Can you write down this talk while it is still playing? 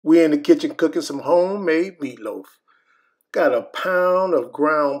We're in the kitchen cooking some homemade meatloaf. Got a pound of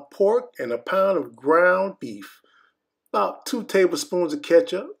ground pork and a pound of ground beef. About 2 tablespoons of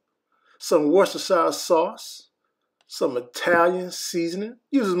ketchup, some Worcestershire sauce, some Italian seasoning.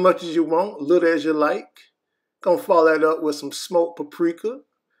 Use as much as you want, little as you like. Gonna follow that up with some smoked paprika.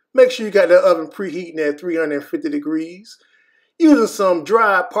 Make sure you got that oven preheating at 350 degrees. Using some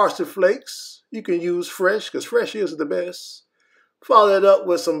dried parsley flakes. You can use fresh, because fresh is the best. Follow that up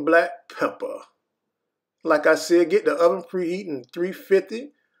with some black pepper. Like I said, get the oven preheating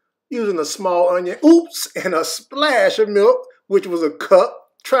 350. Using a small onion, and a splash of milk, which was a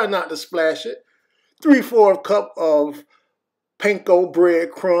cup. Try not to splash it. 3/4 cup of panko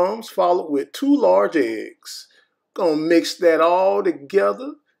bread crumbs, followed with 2 large eggs. Gonna mix that all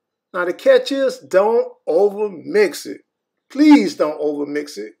together. Now the catch is, don't over mix it. Please don't over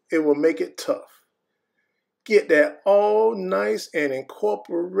mix it. It will make it tough. Get that all nice and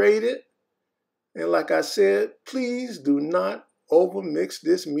incorporated. And like I said, please do not over mix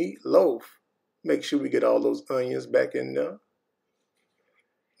this meatloaf. Make sure we get all those onions back in there.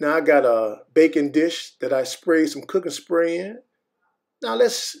 Now I got a baking dish that I sprayed some cooking spray in. Now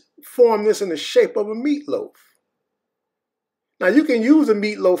let's form this in the shape of a meatloaf. Now you can use a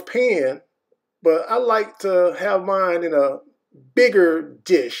meatloaf pan, but I like to have mine in a bigger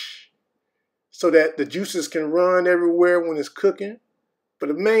dish so that the juices can run everywhere when it's cooking. But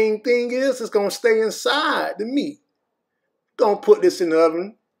the main thing is it's going to stay inside the meat. Going to put this in the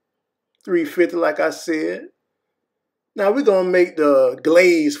oven, 350 like I said. Now we're going to make the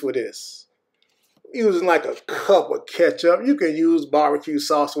glaze for this. Using like a cup of ketchup. You can use barbecue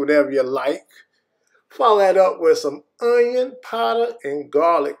sauce, whatever you like. Follow that up with some onion powder and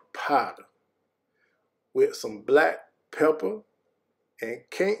garlic powder. With some black pepper. And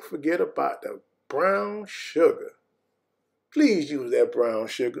can't forget about the brown sugar. Please use that brown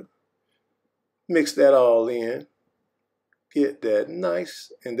sugar. Mix that all in. Get that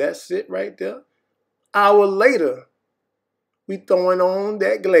nice. And that's it right there. Hour later, we throwing on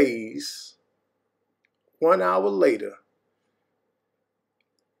that glaze. 1 hour later.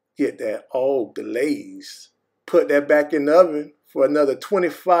 Get that all glazed. Put that back in the oven for another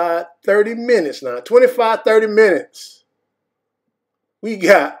 25, 30 minutes now. 25, 30 minutes. We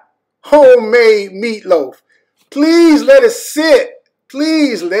got homemade meatloaf. Please let it sit.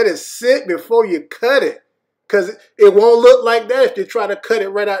 Please let it sit before you cut it. Because it won't look like that if you try to cut it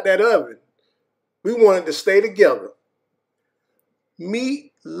right out that oven. We want it to stay together.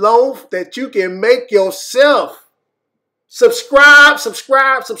 Meatloaf that you can make yourself. Subscribe,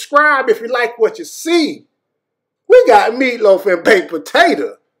 subscribe, subscribe if you like what you see. We got meatloaf and baked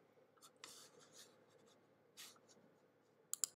potato.